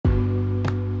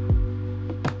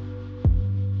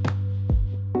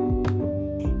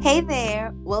Hey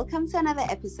there, welcome to another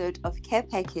episode of Care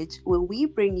Package, where we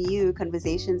bring you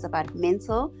conversations about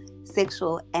mental,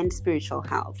 sexual, and spiritual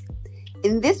health.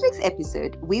 In this week's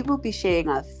episode, we will be sharing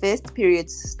our first period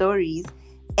stories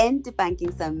and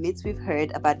debunking some myths we've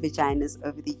heard about vaginas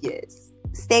over the years.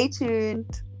 Stay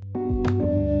tuned.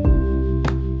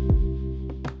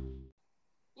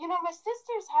 You know, my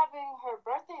sister's having her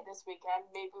birthday this weekend.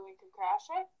 Maybe we could crash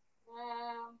it?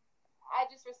 I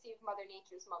just received Mother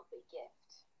Nature's monthly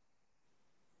gift.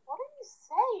 What are you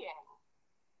saying?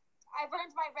 I've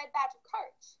earned my red badge of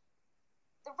courage.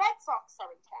 The Red Sox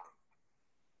are in town.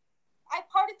 I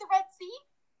parted the Red Sea.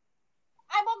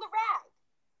 I'm on the rag.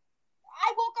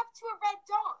 I woke up to a red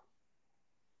dawn.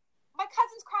 My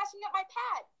cousin's crashing at my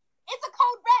pad. It's a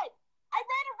code red. I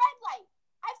ran a red light.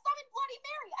 I've summoned Bloody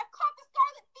Mary. I've caught the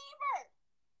scarlet fever.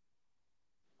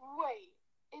 Wait,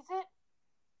 is it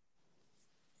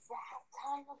that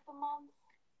time of the month?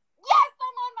 Yes,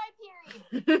 I'm on my period.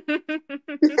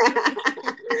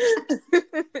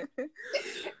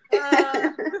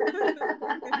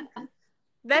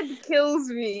 That kills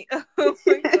me. Oh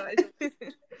my gosh.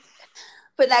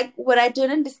 But what I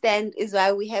don't understand is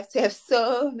why we have to have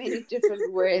so many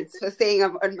different words for saying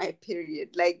I'm on my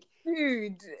period.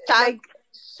 Dude,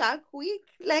 Shark Week,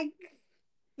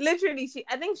 literally,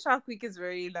 I think Shark Week is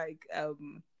very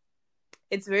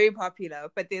it's very popular,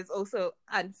 but there's also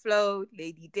Unflow,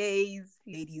 Lady Days,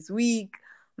 Ladies Week.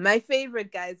 My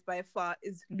favorite, guys, by far,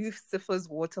 is Lucifer's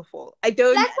Waterfall. I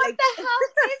don't what the hell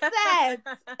is that?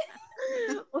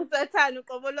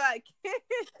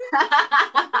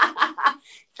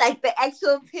 It's like the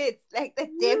actual pits, like the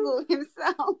devil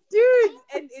himself. Dude,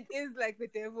 and it is like the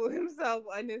devil himself,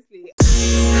 honestly.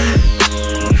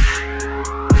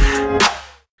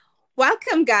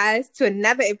 Welcome, guys, to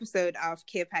another episode of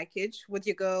Care Package with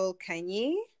your girl,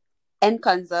 Kanye. And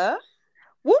Konzo.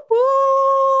 Whoop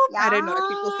whoop! Yeah. I don't know what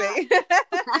people say.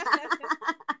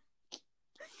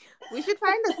 We should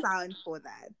find a sound for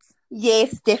that.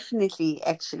 Yes, definitely,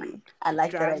 actually. I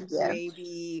like Drums, that idea.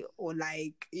 Maybe, or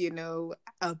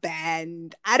a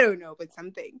band. I don't know, but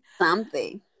something.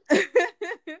 Something.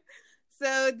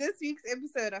 So this week's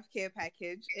episode of Care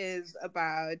Package is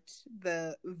about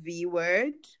the V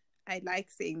word. I like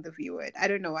saying the V word. I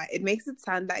don't know why. It makes it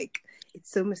sound like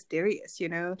it's so mysterious, you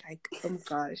know? Like, oh my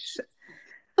gosh.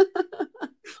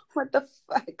 What the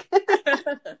fuck?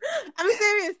 I'm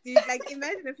serious, dude.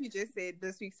 Imagine if you just said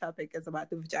this week's topic is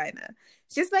about the vagina.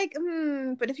 It's just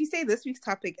but if you say this week's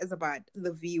topic is about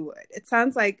the V word, it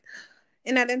sounds like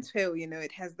in Alentville,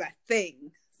 it has that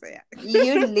thing. So yeah.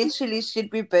 You literally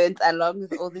should be burnt along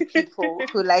with all the people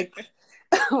who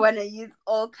want to use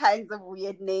all kinds of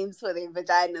weird names for their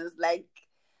vaginas.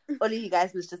 All of you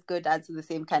guys must just go down to the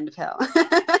same kind of hell.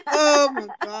 Oh my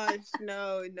gosh,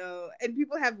 no. And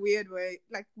people have weird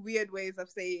ways of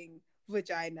saying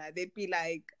vagina. They'd be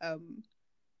like,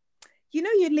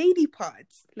 your lady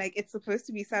parts. Like, it's supposed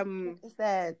to be some What is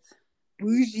that?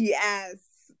 bougie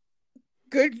ass,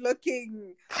 good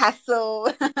looking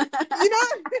Castle.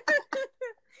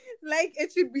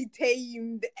 It should be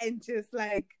tamed and just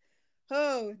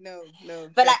oh no.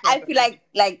 But I feel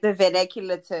like the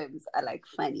vernacular terms are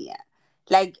funnier.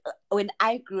 When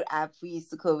I grew up, we used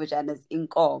to call vaginas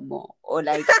inkomo or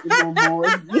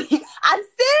imomozi. I'm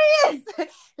serious.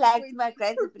 My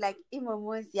grandma would be like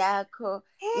imomozi yako,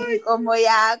 inkomo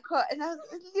yako, and I was,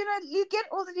 you get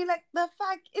older and you're like, the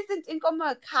fuck, isn't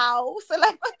inkomo a cow? So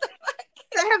what the fuck?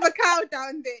 I have a cow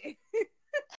down there.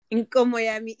 Inkomo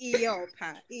yami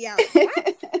iyopa.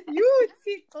 What? You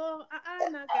tiko?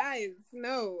 No, guys,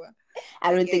 no.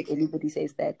 I don't think anybody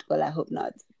says that. Well, I hope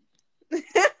not.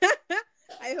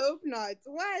 I hope not.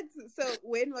 What? So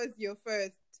when was your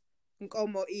first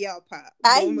Nkomo Iapa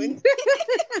moment?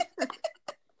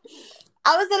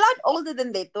 I was a lot older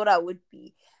than they thought I would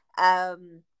be. I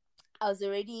was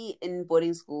already in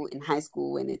boarding school in high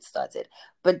school when it started.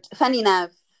 But funny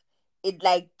enough, it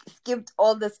skipped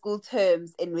all the school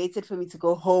terms and waited for me to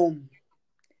go home.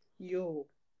 Yo.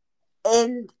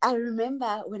 And I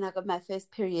remember when I got my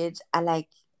first period,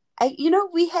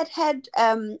 we had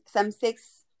some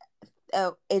sex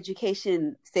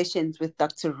education sessions with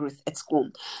Dr. Ruth at school.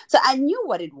 So I knew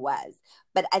what it was,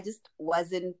 but I just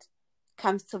wasn't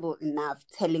comfortable enough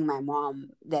telling my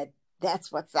mom that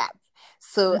that's what's up.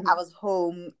 So I was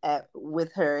home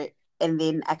with her, and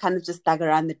then I kind of just dug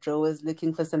around the drawers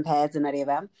looking for some pads and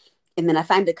whatever. And then I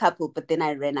found a couple, but then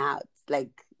I ran out.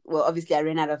 Obviously I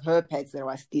ran out of her pads that I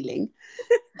was stealing.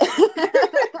 Didn't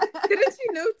she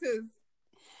notice?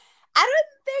 I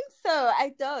don't think so.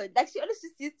 I don't.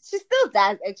 She still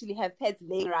does actually have pads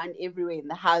laying around everywhere in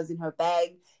the house, in her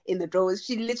bag, in the drawers.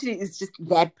 She literally is just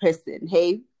that person,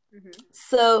 hey?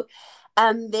 So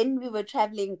then we were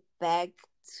traveling back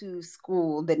to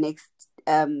school the next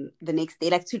day,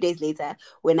 like 2 days later,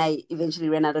 when I eventually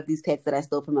ran out of these pets that I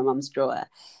stole from my mom's drawer.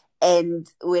 And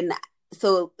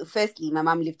firstly, my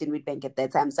mom lived in Witbank at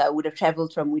that time, so I would have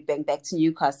traveled from Witbank back to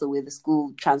Newcastle, where the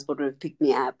school transport would have picked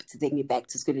me up to take me back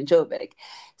to school in Joburg.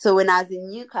 So when I was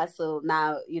in Newcastle,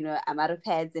 now, I'm out of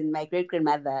pets, and my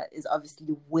great-grandmother is obviously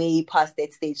way past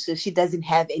that stage, so she doesn't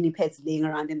have any pets laying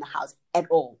around in the house at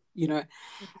all,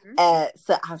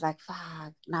 So I was like,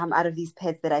 fuck, now I'm out of these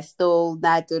pets that I stole.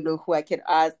 Now I don't know who I can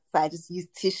ask, so I just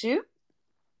used tissue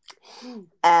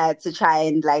to try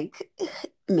and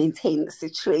maintain the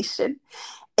situation.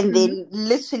 And then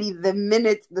literally the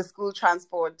minute the school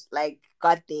transport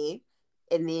got there,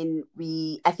 and then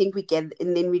we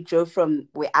drove from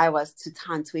where I was to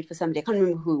town to wait for somebody. I can't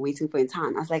remember who we were waiting for in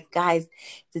town. I was like, guys,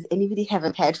 does anybody have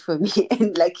a pet for me?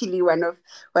 And luckily one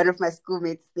of my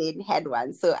schoolmates then had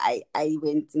one. So I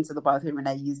went into the bathroom and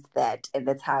I used that, and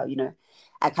that's how,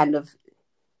 I kind of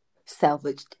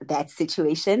salvaged that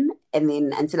situation. And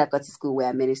then until I got to school, where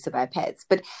I managed to buy pads.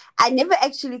 But I never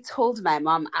actually told my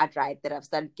mom outright that I've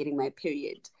started getting my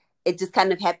period. It just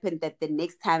kind of happened that the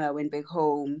next time I went back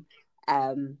home,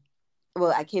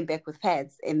 I came back with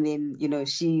pads, and then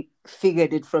she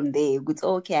figured it from there. It's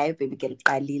okay, baby, get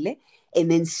Lile. And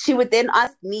then she would then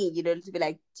ask me, to be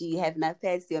like, do you have enough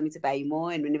pads? Do you want me to buy you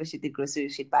more? And whenever she did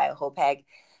groceries, she'd buy a whole bag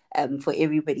for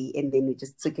everybody, and then we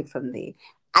just took it from there.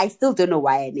 I still don't know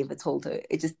why I never told her.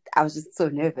 I was just so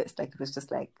nervous. It was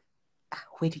just like,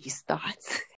 where do you start?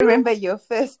 Remember your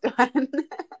first one?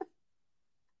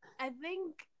 I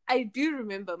think I do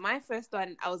remember my first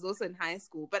one. I was also in high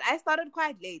school, but I started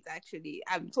quite late, actually.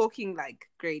 I'm talking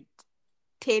grade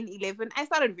 10, 11. I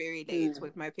started very late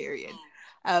with my period.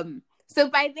 So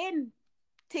by then,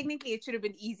 technically, it should have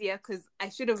been easier because I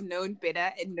should have known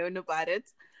better and known about it.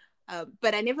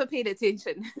 But I never paid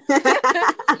attention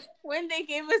when they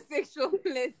gave us sexual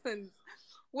lessons,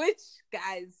 which,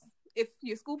 guys, if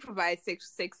your school provides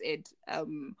sex ed,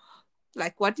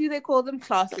 what do they call them?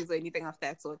 Classes or anything of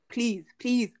that sort. Please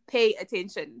pay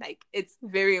attention. It's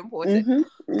very important.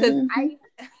 Because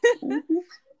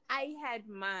I had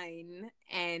mine,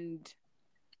 and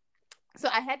so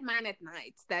I had mine at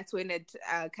night. That's when it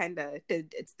kind of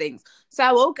did its things. So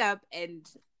I woke up and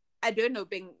I don't know,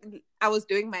 I was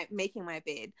making my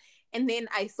bed, and then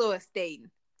I saw a stain.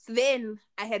 So then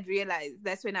I had realized,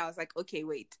 that's when I was like, okay,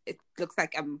 wait, it looks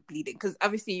like I'm bleeding. Because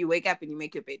obviously you wake up and you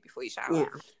make your bed before you shower. Yeah.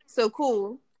 So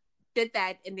cool. Did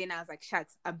that. And then I was like,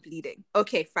 shucks, I'm bleeding.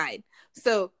 Okay, fine.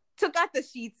 So took out the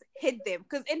sheets, hid them.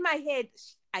 Because in my head,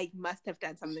 I must have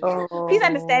done something wrong. Please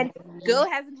understand, girl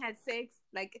hasn't had sex,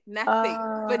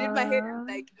 nothing. But in my head, I'm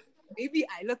like, maybe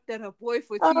I looked at her boy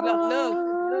for too long.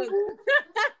 Look.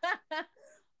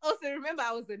 Also, remember,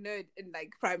 I was a nerd in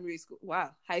primary school.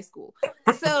 Wow, high school.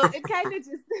 So it kind of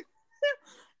just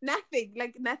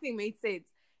nothing made sense.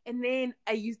 And then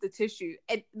I used the tissue,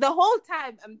 and the whole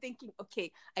time I'm thinking,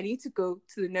 okay, I need to go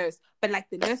to the nurse, but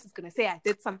the nurse is gonna say I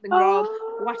did something wrong.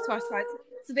 What?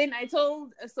 So then I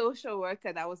told a social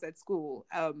worker that was at school,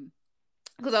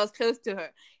 because I was close to her.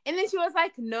 And then she was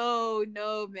like, no,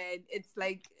 man, it's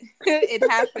it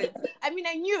happens. I mean,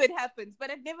 I knew it happens, but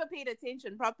I'd never paid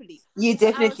attention properly. You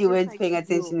definitely weren't paying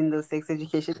attention in those sex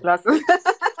education classes.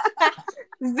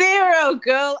 Zero,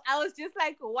 girl. I was just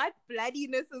like, what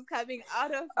bloodiness is coming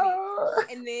out of me?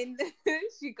 And then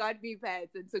she got me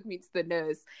pads and took me to the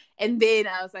nurse. And then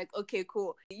I was like, okay,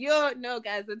 cool. No,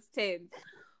 guys, it's 10.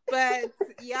 But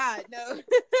yeah, no.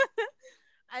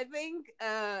 I think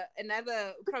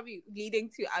another, probably leading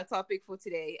to our topic for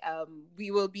today,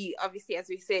 we will be, obviously, as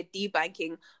we said,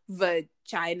 debunking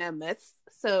vagina myths.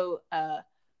 So,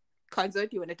 Konzo, do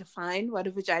you want to define what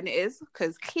a vagina is?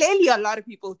 Because clearly a lot of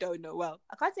people don't know. Well,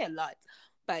 I can't say a lot,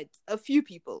 but a few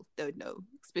people don't know,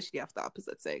 especially after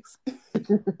opposite sex.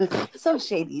 So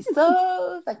shady.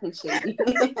 So fucking shady.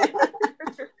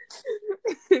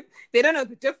 They don't know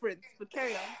the difference, but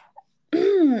carry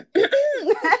on.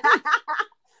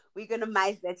 We're going to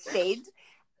mice that shade.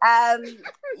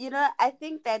 I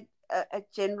think that a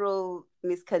general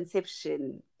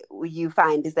misconception you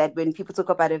find is that when people talk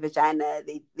about a vagina,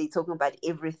 they're talking about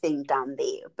everything down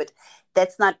there. But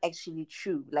that's not actually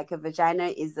true. A vagina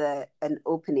is an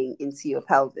opening into your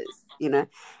pelvis,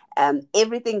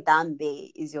 everything down there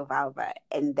is your vulva,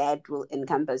 and that will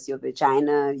encompass your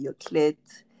vagina, your clit,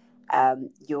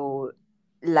 your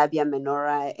labia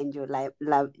minora, and your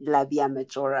labia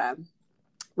majora.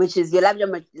 Which is your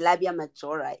labia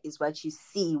majora is what you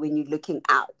see when you're looking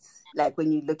out.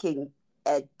 When you're looking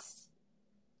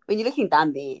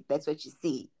down there, that's what you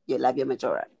see. your labia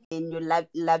majora. And your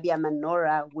labia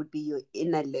minora would be your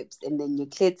inner lips, and then your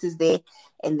clit is there,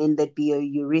 and then there'd be your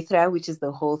urethra, which is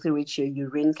the hole through which your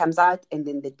urine comes out, and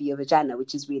then there'd be your vagina,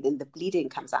 which is where then the bleeding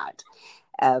comes out.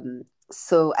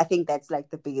 So I think that's like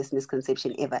the biggest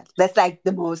misconception ever. That's like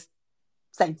the most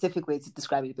scientific way to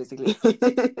describe it, basically.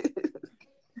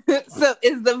 So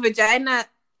is the vagina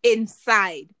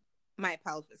inside my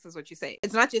pelvis, is what you say?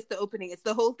 It's not just the opening, it's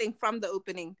the whole thing from the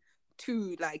opening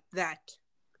to like that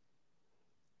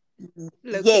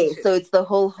location. Yeah, so it's the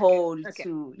whole hole Okay.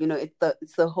 to,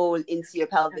 it's the hole into your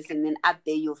pelvis, and then up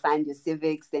there you'll find your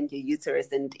cervix and your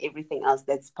uterus and everything else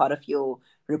that's part of your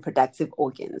reproductive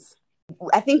organs.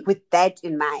 I think with that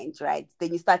in mind, right,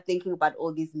 then you start thinking about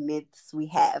all these myths we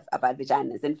have about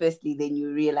vaginas. And firstly, then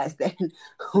you realize that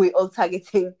we're all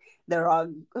targeting the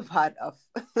wrong part of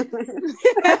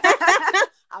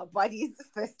our bodies,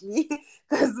 firstly,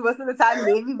 because most of the time,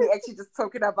 maybe we're actually just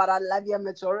talking about our labia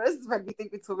majoras, but we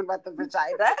think we're talking about the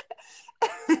vagina.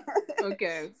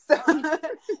 Okay.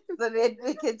 So then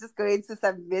we can just go into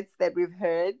some myths that we've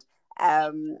heard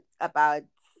about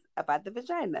the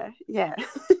vagina. Yeah.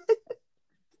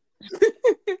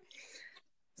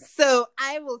 So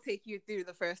I will take you through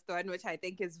the first one, which I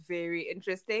think is very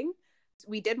interesting.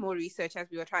 We did more research as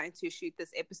we were trying to shoot this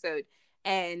episode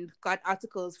and got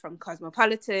articles from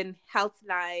Cosmopolitan,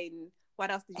 Healthline.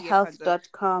 What else did you get?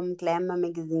 Health.com, Glamour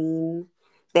Magazine.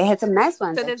 They had some nice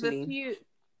ones, so there's actually.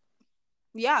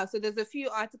 So there's a few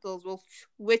articles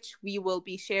which we will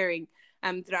be sharing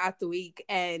throughout the week,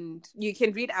 and you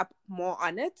can read up more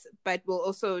on it, but we'll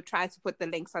also try to put the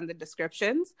links on the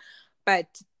descriptions.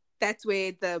 But that's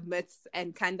where the myths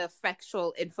and kind of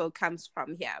factual info comes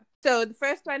from here. So the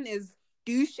first one is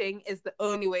douching is the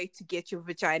only way to get your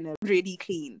vagina really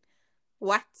clean.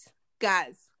 What?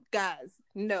 Guys,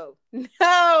 no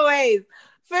ways.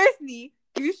 Firstly,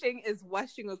 douching is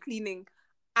washing or cleaning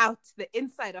out the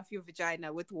inside of your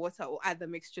vagina with water or other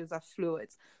mixtures of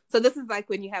fluids. So this is like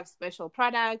when you have special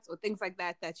products or things like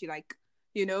that you like,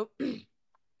 you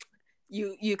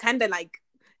kind of like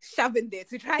shove in there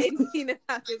to try and clean it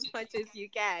out as much as you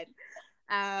can.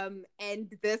 And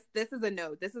this is a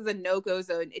no. This is a no-go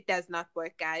zone. It does not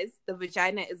work, guys. The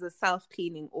vagina is a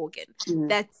self-cleaning organ.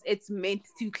 It's meant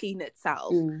to clean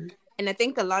itself. And I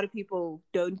think a lot of people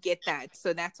don't get that.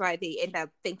 So that's why they end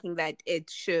up thinking that it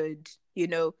should,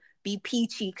 be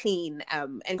peachy clean.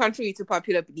 And contrary to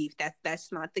popular belief,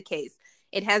 that's not the case.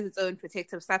 It has its own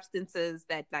protective substances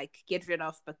that like get rid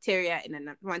of bacteria and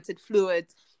unwanted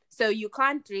fluids. So you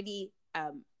can't really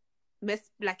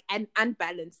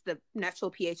unbalance the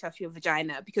natural pH of your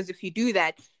vagina, because if you do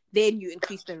that, then you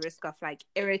increase the risk of like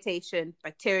irritation,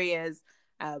 bacterias,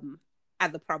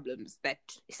 other problems that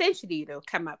essentially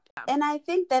come up. And I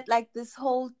think that like this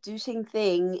whole douching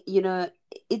thing,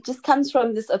 it just comes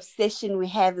from this obsession we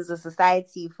have as a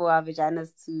society for our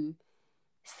vaginas to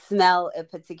smell a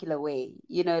particular way.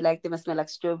 Like they must smell like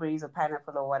strawberries or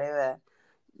pineapple or whatever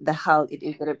the hell it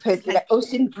is that a person like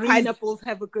ocean breeze. Pineapples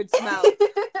have a good smell.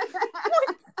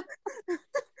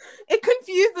 It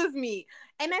confuses me.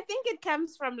 And I think it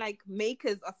comes from like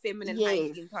makers of feminine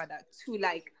hygiene products who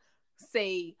like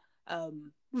say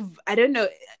I don't know,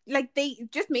 like they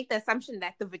just make the assumption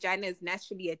that the vagina is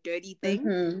naturally a dirty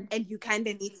thing, and you kind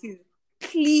of need to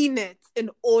clean it in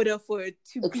order for it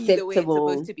to be the way it's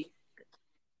supposed to be.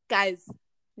 Guys,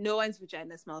 no one's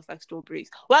vagina smells like strawberries.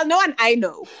 Well, no one I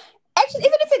know. Actually,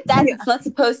 even if it does, it's not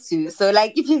supposed to. So,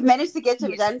 like, if you've managed to get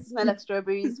your vagina to smell like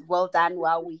strawberries, well done.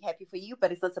 Wow, we're happy for you.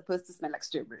 But it's not supposed to smell like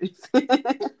strawberries.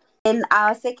 And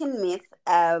our second myth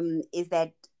is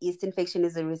that yeast infection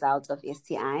is a result of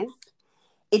STIs.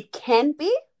 It can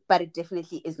be, but it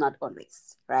definitely is not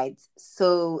always, right?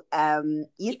 So,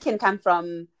 yeast can come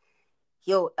from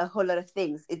a whole lot of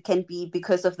things. It can be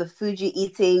because of the food you're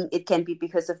eating. It can be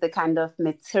because of the kind of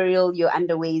material your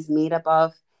underwear is made up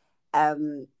of.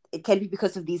 It can be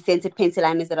because of these scented panty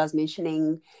liners that I was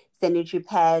mentioning, sanitary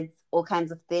pads, all kinds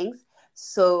of things.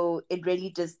 So it really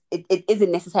just, it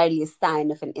isn't necessarily a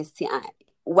sign of an STI.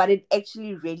 What it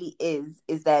actually really is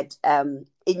that now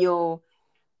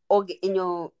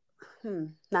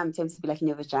I'm tempted to be like in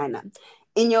your vagina,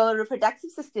 in your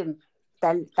reproductive system,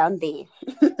 down there,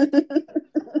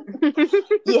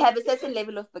 you have a certain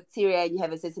level of bacteria and you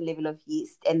have a certain level of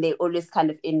yeast, and they're always kind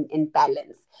of in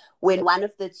balance. When one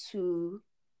of the two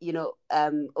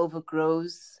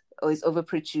overgrows or is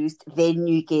overproduced, then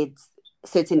you get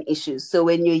certain issues. So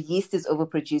when your yeast is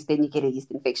overproduced, then you get a yeast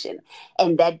infection.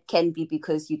 And that can be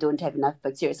because you don't have enough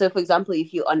bacteria. So for example,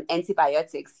 if you're on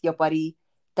antibiotics, your body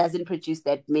doesn't produce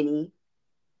that many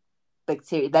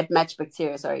bacteria, that much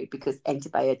bacteria, sorry, because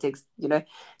antibiotics,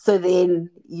 so then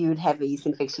you'd have a yeast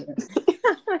infection.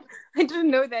 I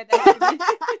didn't know that actually.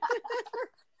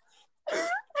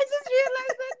 I just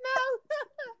realized that now.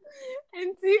 And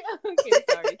see, okay,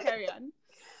 sorry, carry on.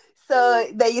 So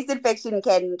the yeast infection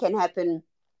can happen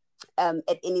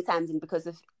at any time, and because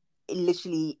of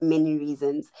literally many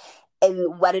reasons.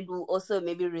 And what it will also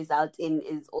maybe result in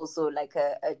is also like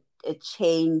a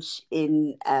change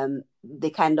in the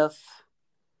kind of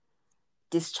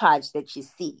discharge that you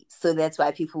see. So that's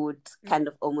why people would kind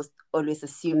of almost always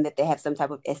assume that they have some type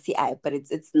of STI, but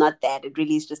it's not that. It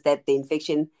really is just that the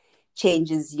infection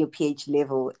changes your pH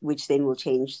level, which then will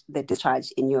change the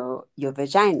discharge in your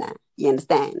vagina. You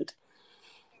understand?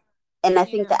 And I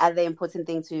think the other important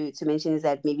thing to mention is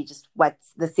that maybe just what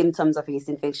the symptoms of a yeast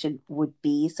infection would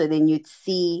be. So then you'd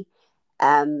see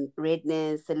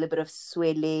redness, a little bit of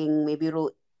swelling, maybe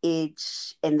it'll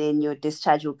itch, and then your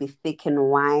discharge will be thick and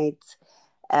white.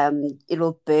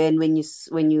 It'll burn when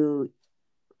you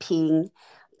peeing.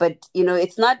 But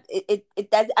it's not.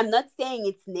 It does. I'm not saying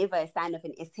it's never a sign of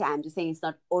an STI. I'm just saying it's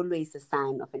not always a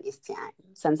sign of an STI.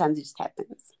 Sometimes it just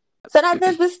happens. So now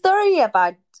there's the story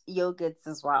about yogurts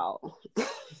as well.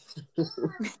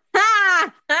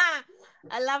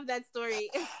 I love that story.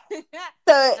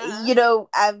 So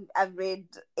I've read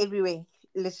everywhere,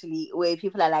 literally, where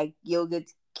people are like,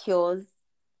 yogurt cures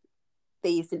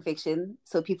the yeast infection.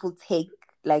 So people take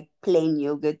like plain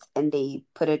yogurt and they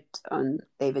put it on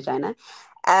their vagina.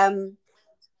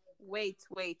 Wait.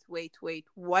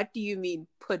 What do you mean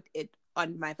put it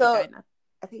on my vagina?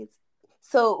 I think it's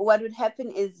so. What would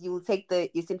happen is you will take the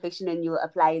yeast infection and you will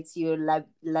apply it to your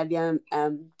labia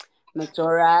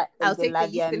majora and I'll take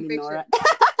labia the yeast minora.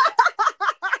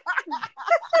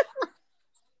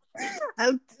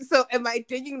 So am I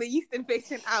taking the yeast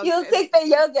infection out? You'll take the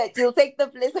yogurt. You'll take the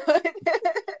blizzard.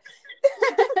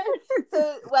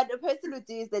 So what a person would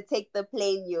do is they take the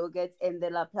plain yogurt and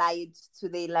they'll apply it to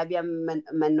the labia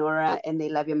minora and the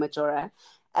labia majora.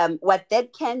 What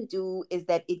that can do is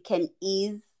that it can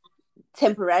ease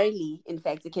temporarily. In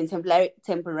fact, it can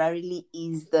temporarily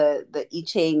ease the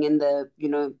itching and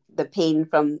the pain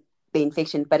from the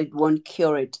infection, but it won't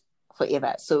cure it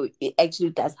forever. So it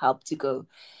actually does help to go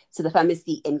to the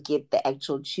pharmacy and get the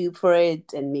actual tube for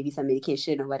it and maybe some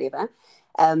medication or whatever.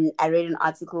 I read an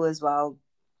article as well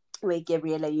where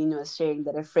Gabriella Union was sharing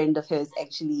that a friend of hers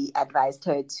actually advised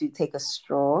her to take a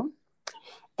straw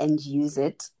and use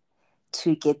it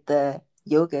to get the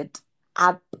yogurt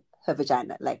up her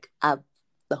vagina, like up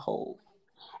the hole.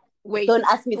 Wait, don't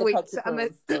ask me the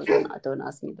practicals. Don't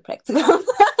ask me the practicals.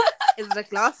 Is it a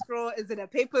glass straw? Is it a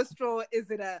paper straw?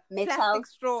 Is it a metal plastic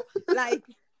straw? Like,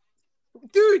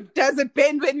 dude, does it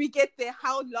bend when we get there?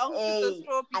 How long should the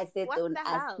straw be? I said, don't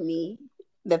ask me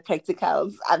the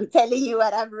practicals. I'm telling you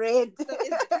what I've read. So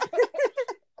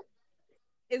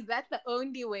is that the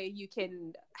only way you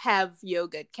can have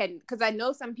yogurt? Because I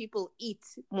know some people eat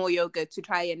more yogurt to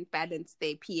try and balance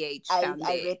their pH down there.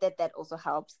 I read that also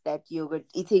helps, that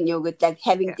eating yogurt, like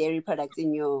having dairy products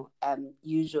in your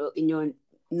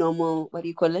normal, what do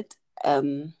you call it?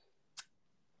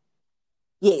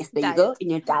 Yes, there diet. You go. In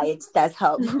your diet does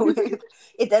help.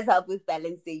 It does help with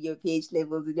balancing your pH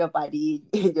levels in your body.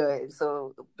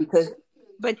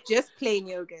 But just plain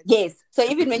yogurt. Yes. So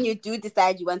even when you do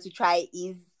decide you want to try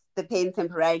ease the pain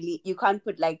temporarily, you can't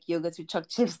put like yogurt with chocolate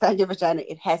chips down your vagina.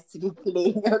 It has to be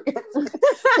plain yogurt.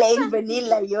 Plain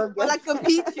vanilla yogurt. Or like a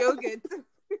peach yogurt.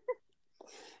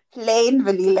 Plain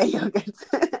vanilla yogurt.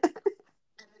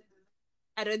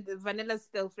 Vanilla's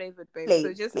still flavored, babe.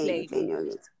 So just plain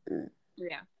yogurt.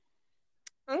 Yeah.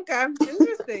 Okay.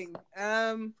 Interesting.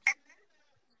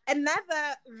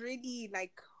 Another really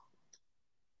like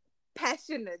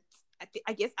passionate,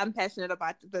 I guess I'm passionate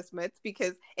about this myth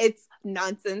because it's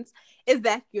nonsense, is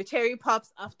that your cherry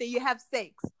pops after you have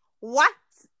sex. What?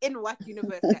 In what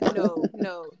universe?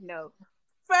 No.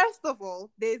 First of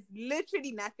all, there's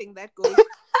literally nothing that goes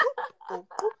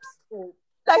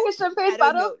like a champagne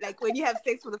bottle. Like when you have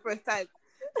sex for the first time.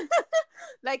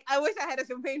 Like, I wish I had a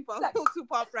champagne bottle to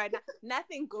pop right now.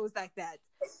 Nothing goes like that.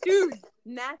 Dude,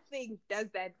 nothing does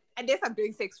that. Unless I'm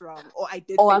doing sex wrong, or I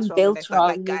did sex I'm wrong. built wrong.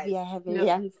 Like, maybe I have a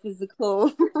young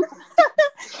physical.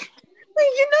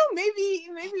 Maybe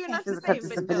you're not the same,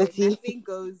 but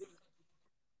no,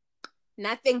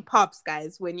 nothing pops,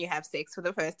 guys, when you have sex for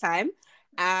the first time.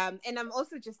 And I'm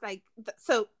also just like,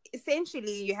 so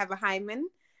essentially you have a hymen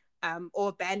or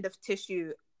a band of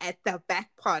tissue at the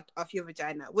back part of your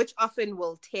vagina, which often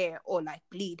will tear or like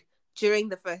bleed during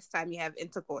the first time you have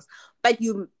intercourse. But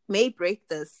you may break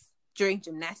this during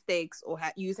gymnastics or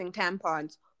using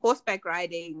tampons, horseback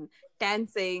riding,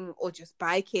 dancing, or just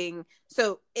biking.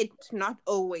 So it's not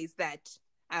always that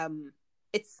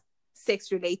it's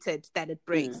sex related that it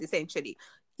breaks. Essentially,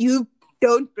 you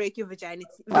don't break your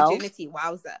virginity,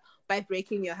 wowzer, by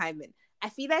breaking your hymen. I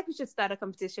feel like we should start a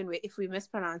competition where if we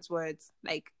mispronounce words,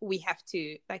 like we have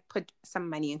to like put some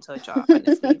money into a jar,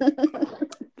 honestly.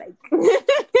 Like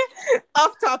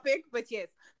off topic, but yes.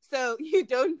 So you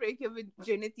don't break your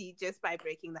virginity just by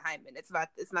breaking the hymen.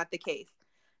 It's not the case.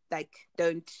 Like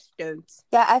don't.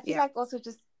 Yeah, I feel like also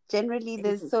just generally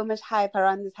there's so much hype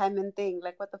around this hymen thing.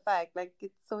 Like what the fuck? Like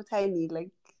it's so tiny.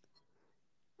 Like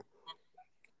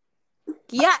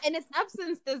yeah, and its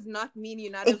absence does not mean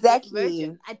you're not exactly a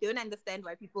virgin. I don't understand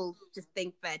why people just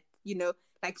think that,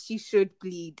 like she should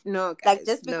bleed. No, guys. Like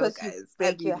just because you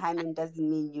break your hymen doesn't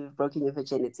mean you've broken your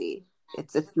virginity.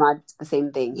 It's not the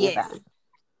same thing either.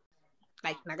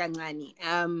 Like nagancani.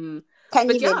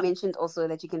 Kanye mentioned also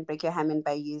that you can break your hymen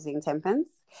by using tampons.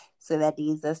 So that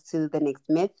leads us to the next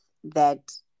myth,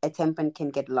 that a tampon can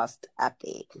get lost up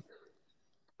there.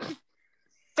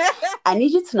 I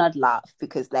need you to not laugh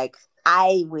because like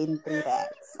I went through that.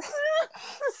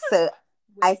 So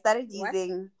I started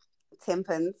using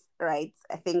tampons, right?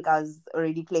 I think I was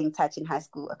already playing touch in high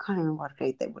school. I can't remember what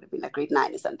grade that would have been, like grade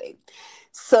 9 or something.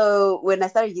 So when I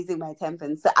started using my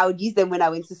tampons, so I would use them when I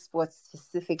went to sports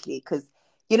specifically because,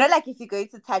 like if you go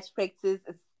to touch practice,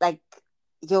 it's like,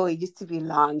 it used to be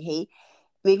long, hey?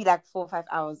 Maybe like 4 or 5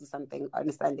 hours or something on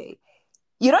a Sunday.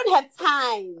 You don't have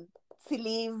time to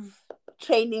leave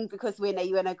training because when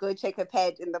you want to go check a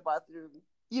pad in the bathroom,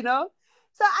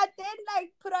 So I then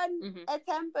like put on a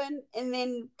tampon and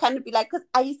then kind of be like, because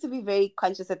I used to be very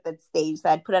conscious at that stage. So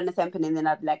I'd put on a tampon and then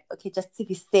I'd be like, okay, just to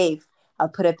be safe, I'll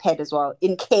put a pad as well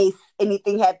in case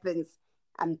anything happens.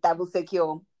 I'm double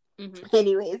secure.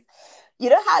 Anyways,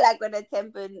 you know how like when a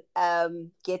tampon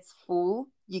gets full,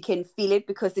 you can feel it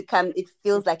because it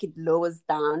feels like it lowers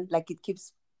down, like it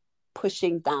keeps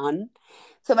pushing down.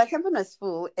 So my tampon was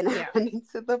full and I went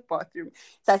into the bathroom.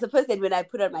 So I suppose that when I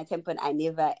put on my tampon, I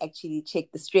never actually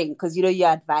checked the string because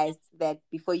you're advised that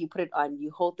before you put it on,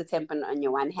 you hold the tampon on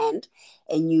your one hand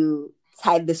and you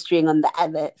tie the string on the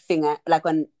other finger, like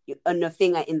on your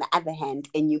finger in the other hand,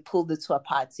 and you pull the two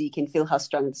apart so you can feel how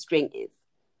strong the string is.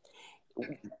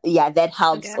 Yeah, that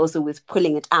helps also with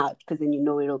pulling it out because then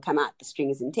it'll come out. The string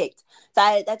is intact. So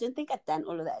I don't think I've done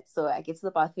all of that. So I get to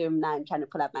the bathroom now. I'm trying to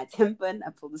pull out my tampon. I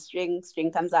pull the string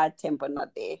comes out. Tampon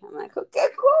not there. I'm like, okay,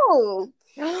 cool.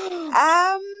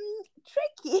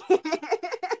 Tricky.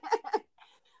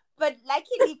 But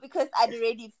luckily, because I'd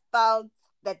already felt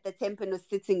that the tampon was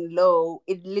sitting low,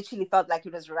 it literally felt like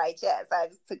it was right here. So I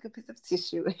just took a piece of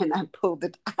tissue and I pulled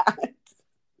it out.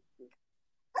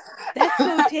 That's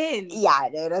so tense. Yeah,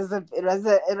 it was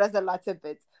a lot of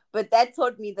it. But that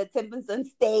taught me that tampons don't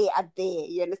stay up there.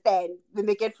 You understand? When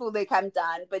they get full, they come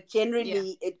down. But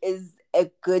generally, it is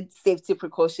a good safety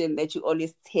precaution that you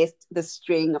always test the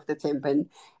string of the tampon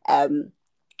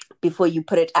before you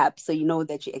put it up, so you know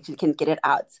that you actually can get it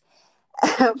out.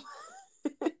 That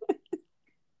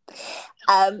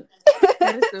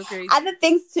is so crazy. Other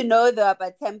things to know though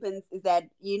about tampons is that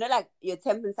like your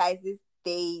tampon sizes,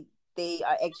 they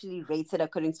are actually rated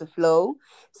according to flow.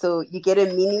 So you get a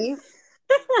mini.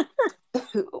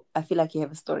 I feel like you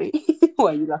have a story.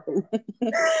 Why are you laughing?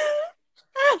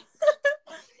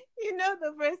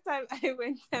 The first time I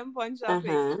went tampon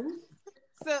shopping,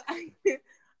 so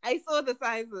I saw the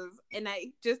sizes and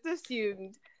I just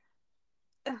assumed,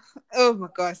 oh my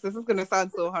gosh, this is gonna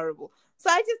sound so horrible.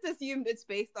 So I just assumed it's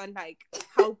based on like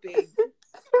how big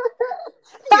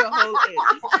your hole is.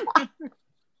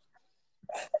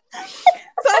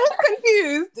 So I was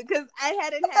confused because I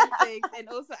hadn't had sex and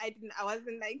also I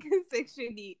wasn't like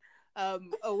sexually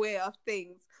aware of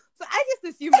things. So I just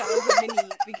assumed I was a mini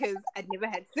because I'd never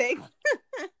had sex.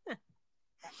 So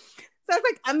I was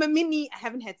like, I'm a mini, I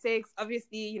haven't had sex.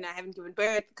 Obviously, I haven't given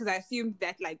birth because I assumed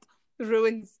that like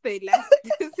ruins the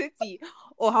elasticity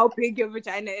or how big your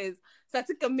vagina is. So I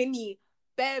took a mini.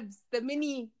 Babs, the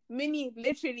mini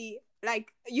literally,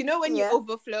 like, when you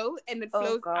overflow and it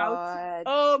flows out.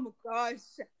 Oh my gosh.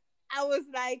 I was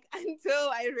like, until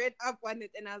I read up on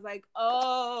it and I was like,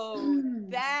 oh,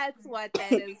 that's what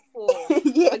that is for.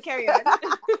 Yes. But carry on.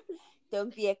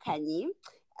 Don't be a Kanye.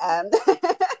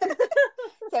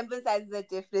 Tampon sizes are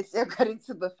different according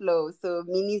to the flow. So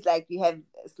minis, like you have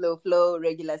slow flow,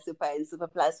 regular, super, and super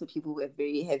plus for people who have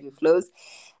very heavy flows.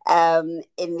 And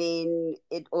then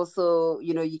it also,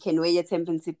 you can wear your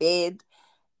tampon to bed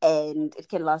and it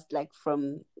can last like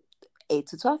from 8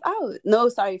 to 12 hours. No,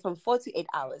 sorry, from 4 to 8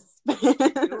 hours.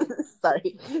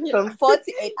 Sorry, Yeah. from 4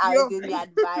 to 8 hours, Yo. then you're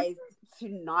advised to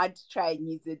not try and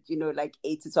use it, like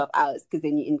 8 to 12 hours, because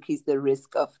then you increase the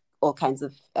risk of all kinds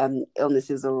of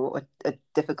illnesses or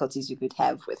difficulties you could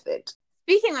have with it.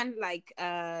 Speaking on like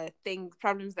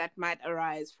problems that might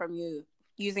arise from you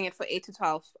using it for 8 to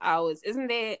 12 hours, isn't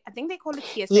there? I think they call it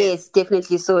TSS. Yes,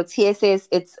 definitely. So TSS,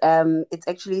 it's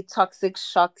actually toxic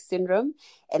shock syndrome,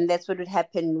 and that's what would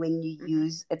happen when you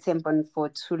use a tampon for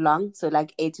too long. So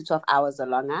like 8 to 12 hours or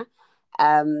longer.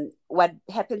 What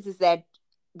happens is that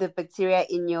the bacteria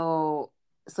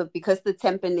so because the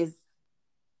tampon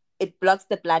it blocks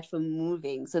the blood from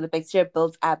moving, so the bacteria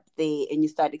builds up there, and you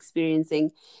start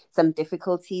experiencing some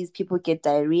difficulties. People get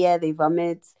diarrhea, they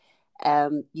vomit,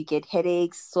 you get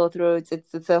headaches, sore throats.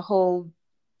 It's a whole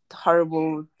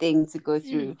horrible thing to go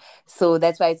through. So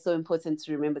that's why it's so important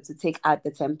to remember to take out the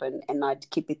tampon and not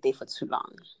keep it there for too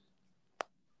long.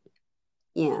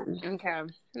 Yeah. Okay,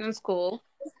 that's cool.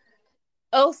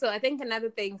 Also, I think another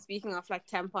thing, speaking of like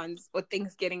tampons or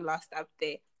things getting lost up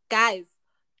there, guys,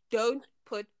 don't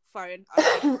put foreign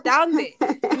objects down there.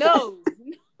 No.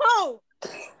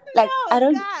 Like, no, I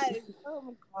don't. guys. Oh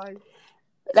my god.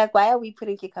 Like, why are we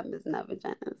putting cucumbers in our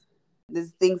vaginas?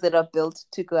 There's things that are built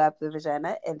to go up the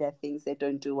vagina, and there are things that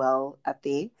don't do well up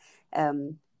there.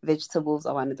 Vegetables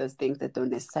are one of those things that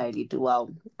don't necessarily do well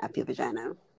up your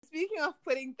vagina. Speaking of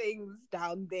putting things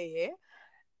down there,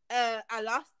 our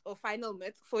last or final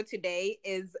myth for today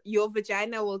is your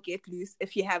vagina will get loose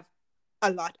if you have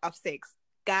a lot of sex.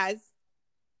 Guys,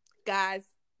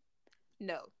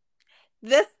 no.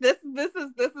 This is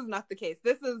not the case.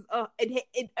 This is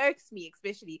it irks me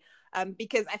especially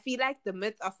because I feel like the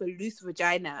myth of a loose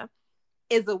vagina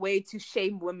is a way to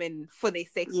shame women for their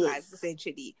sex lives,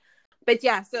 essentially. But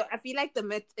yeah, so I feel like the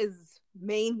myth is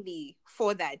mainly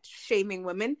for that, shaming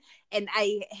women, and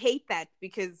I hate that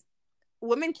because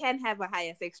women can have a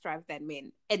higher sex drive than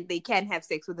men, and they can have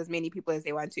sex with as many people as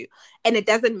they want to, and it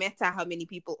doesn't matter how many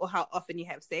people or how often you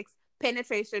have sex.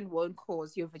 Penetration won't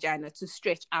cause your vagina to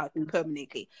stretch out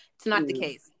permanently. It's not the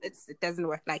case. It doesn't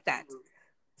work like that.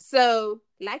 So,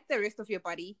 like the rest of your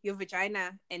body, your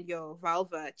vagina and your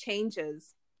vulva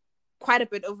changes quite a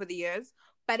bit over the years,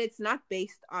 but it's not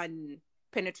based on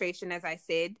penetration, as I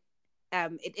said.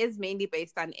 It is mainly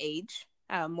based on age,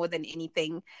 more than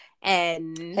anything,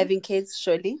 and having kids,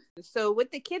 surely. So with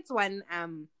the kids one,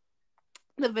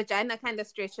 the vagina kind of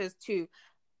stretches to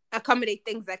accommodate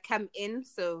things that come in,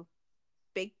 so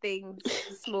big things,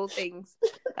 small things,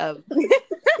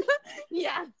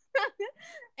 yeah,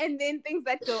 and then things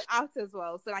that go out as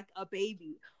well, so like a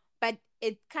baby. But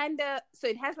it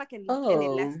it has like an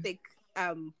elastic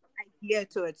idea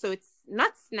to it, so it's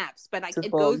not snaps, but like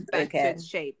it goes back to its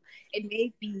shape. It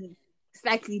may be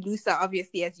slightly looser,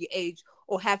 obviously, as you age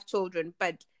or have children,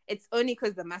 but it's only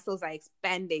because the muscles are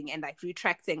expanding and like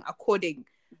retracting according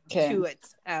to it,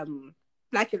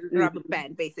 like a rubber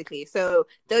band, basically. So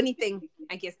the only thing,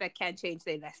 I guess, that can change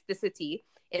the elasticity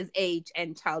is age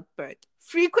and childbirth.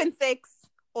 Frequent sex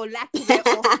or lack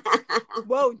thereof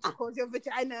won't cause your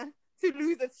vagina to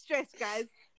lose its stretch, guys.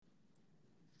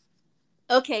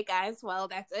 Okay, guys, well,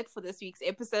 that's it for this week's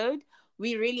episode.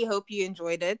 We really hope you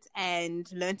enjoyed it and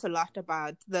learned a lot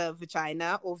about the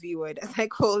vagina, or V-word as I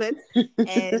call it.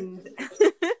 And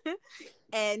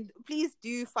and please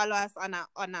do follow us on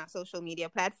our social media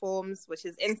platforms, which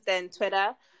is Insta and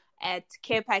Twitter at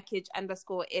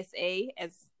carepackage_SA,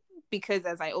 because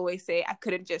as I always say, I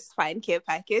couldn't just find Care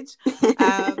Package.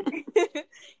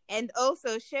 And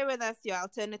also share with us your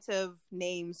alternative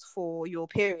names for your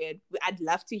period. I'd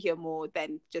love to hear more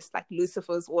than just like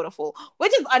Lucifer's Waterfall,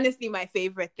 which is honestly my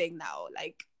favorite thing now.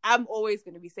 Like, I'm always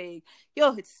going to be saying,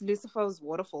 yo, it's Lucifer's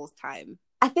Waterfall's time.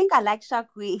 I think I like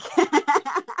Shark Week. Shark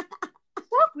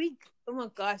Week. Oh my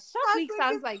gosh. Shark Week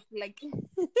sounds like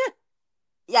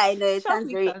yeah, I know, it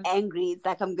sounds very angry. It's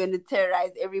like I'm going to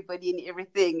terrorize everybody and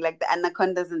everything, like the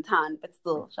anacondas in town. But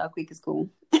still, Shark Week is cool.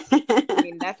 I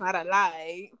mean, that's not a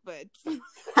lie, but...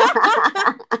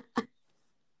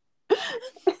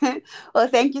 Well,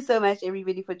 thank you so much,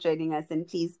 everybody, for joining us. And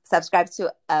please subscribe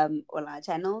to all our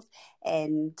channels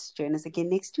and join us again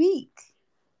next week.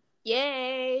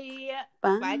 Yay!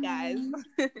 Bye, Bye guys.